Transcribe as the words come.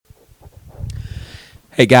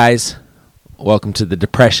Hey guys, welcome to the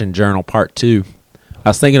Depression Journal Part 2. I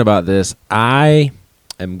was thinking about this. I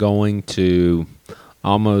am going to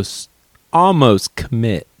almost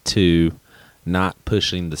commit to not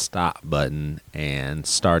pushing the stop button and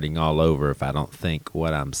starting all over if I don't think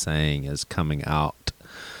what I'm saying is coming out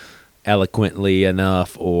eloquently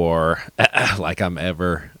enough or like I'm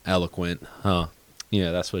ever eloquent.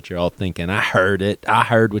 That's what you're all thinking. I heard it. I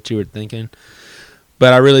heard what you were thinking.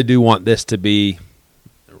 But I really do want this to be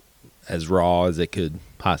as raw as it could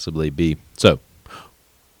possibly be. So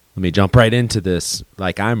let me jump right into this.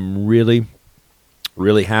 Like, I'm really,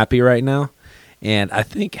 really happy right now. And I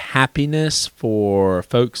think happiness for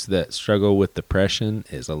folks that struggle with depression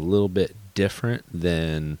is a little bit different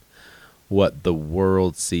than what the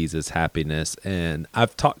world sees as happiness. And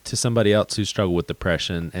I've talked to somebody else who struggled with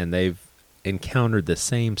depression, and they've encountered the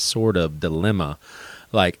same sort of dilemma.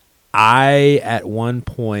 Like, I, at one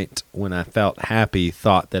point, when I felt happy,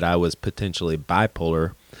 thought that I was potentially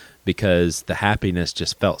bipolar because the happiness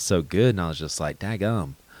just felt so good. And I was just like,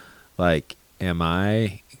 daggum. Like, am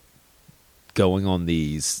I going on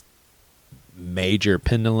these major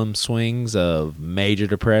pendulum swings of major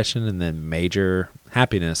depression and then major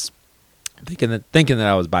happiness, thinking that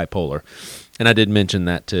I was bipolar? And I did mention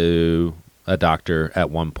that to a doctor at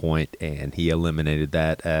one point, and he eliminated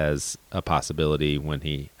that as a possibility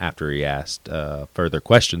after he asked further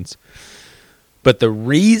questions. But the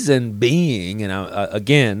reason being, and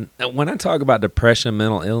again, when I talk about depression,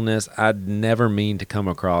 mental illness, I never mean to come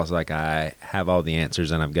across like I have all the answers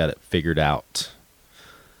and I've got it figured out.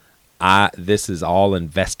 This is all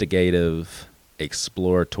investigative,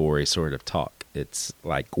 exploratory sort of talk. It's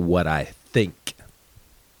like what I think.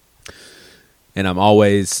 And I'm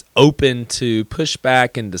always open to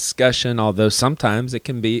pushback and discussion, although sometimes it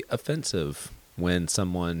can be offensive when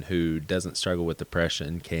someone who doesn't struggle with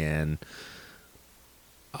depression can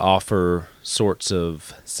offer sorts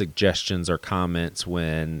of suggestions or comments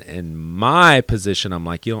when, in my position, I'm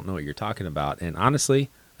like, you don't know what you're talking about. And honestly,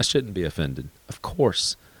 I shouldn't be offended. Of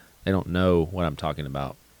course, they don't know what I'm talking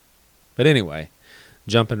about. But anyway,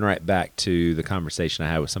 jumping right back to the conversation I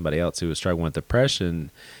had with somebody else who was struggling with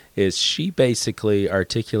depression, is she basically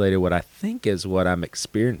articulated what I think is what I'm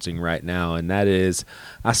experiencing right now, and that is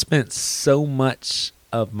I spent so much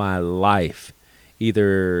of my life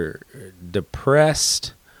either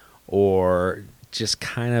depressed or just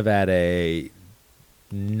kind of at a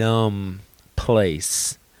numb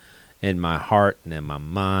place in my heart and in my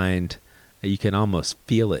mind. You can almost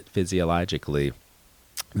feel it physiologically,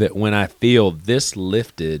 that when I feel this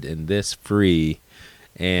lifted and this free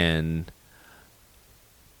and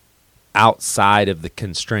outside of the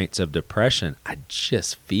constraints of depression, I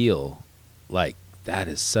just feel like that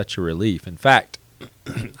is such a relief. In fact,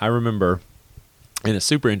 I remember, and it's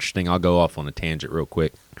super interesting, I'll go off on a tangent real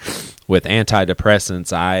quick. With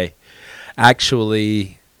antidepressants, I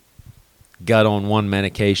actually got on one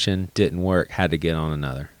medication, didn't work, had to get on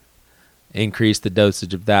another. Increased the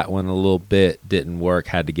dosage of that one a little bit, didn't work,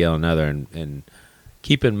 had to get on another. And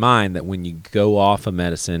keep in mind that when you go off a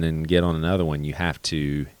medicine and get on another one, you have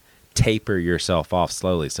to taper yourself off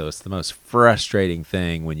slowly. So it's the most frustrating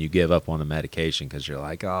thing when you give up on a medication, because you're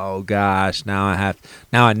like, oh gosh, now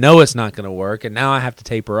I know it's not going to work, and now I have to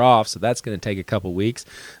taper off. So that's going to take a couple weeks.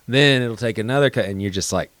 Then it'll take another and you're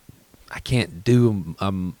just like, I can't do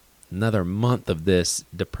another month of this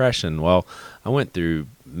depression. Well, I went through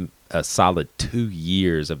a solid 2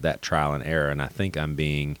 years of that trial and error, and I think I'm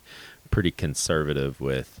being pretty conservative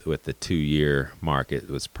with the 2-year mark. It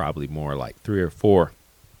was probably more like 3 or 4.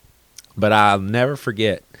 But I'll never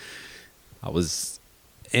forget, I was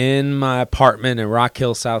in my apartment in Rock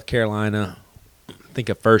Hill, South Carolina, I think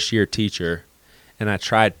a first-year teacher, and I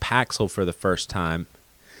tried Paxil for the first time.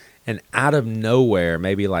 And out of nowhere,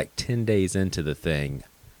 maybe like 10 days into the thing,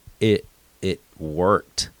 it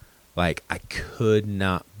worked. Like, I could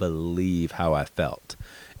not believe how I felt.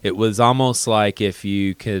 It was almost like if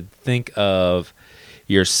you could think of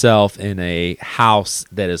yourself in a house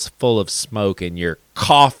that is full of smoke, and you're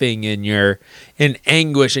coughing and you're in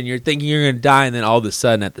anguish and you're thinking you're going to die, and then all of a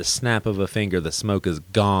sudden at the snap of a finger the smoke is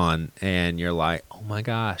gone and you're like, oh my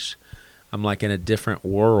gosh, I'm like in a different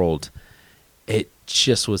world. It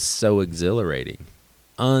just was so exhilarating,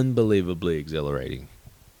 unbelievably exhilarating.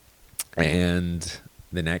 And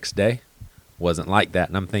the next day wasn't like that,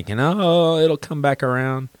 and I'm thinking, oh, it'll come back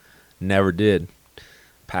around. Never did.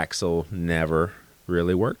 Paxil never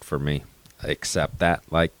really worked for me, except that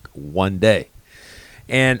like one day.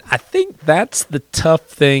 And I think that's the tough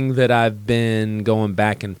thing that I've been going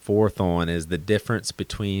back and forth on, is the difference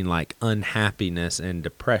between like unhappiness and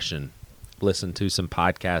depression. listen to some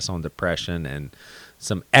podcasts on depression and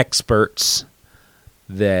some experts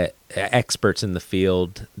in the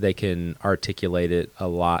field. They can articulate it a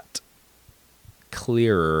lot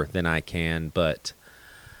clearer than I can, but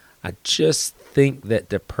I just think that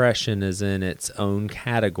depression is in its own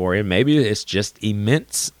category, and maybe it's just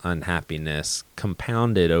immense unhappiness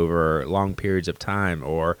compounded over long periods of time,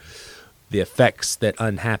 or the effects that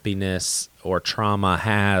unhappiness or trauma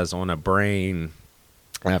has on a brain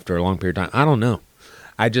after a long period of time. I don't know.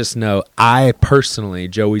 I just know I personally,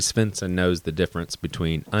 Joey Svensson, knows the difference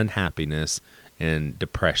between unhappiness and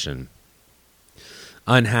depression.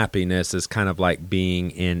 Unhappiness is kind of like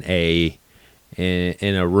being in a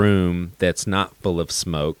room that's not full of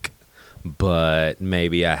smoke, but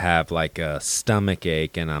maybe I have like a stomach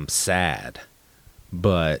ache and I'm sad,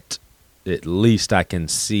 but at least I can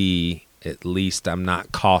see, at least I'm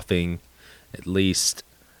not coughing, at least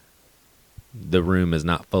the room is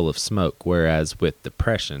not full of smoke. Whereas with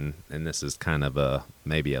depression, and this is kind of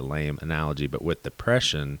maybe a lame analogy, but with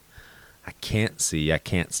depression, I can't see, I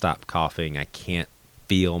can't stop coughing, I can't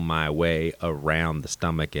feel my way around the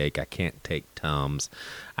stomach ache, I can't take Tums,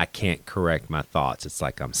 I can't correct my thoughts. It's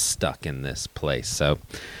like I'm stuck in this place. So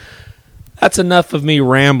that's enough of me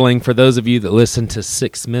rambling. For those of you that listen to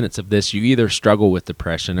 6 minutes of this, you either struggle with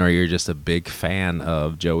depression or you're just a big fan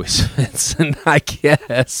of Joey Svensson, I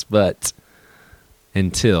guess. But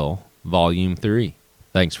until Volume 3,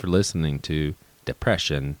 thanks for listening to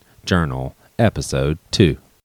Depression Journal Episode 2.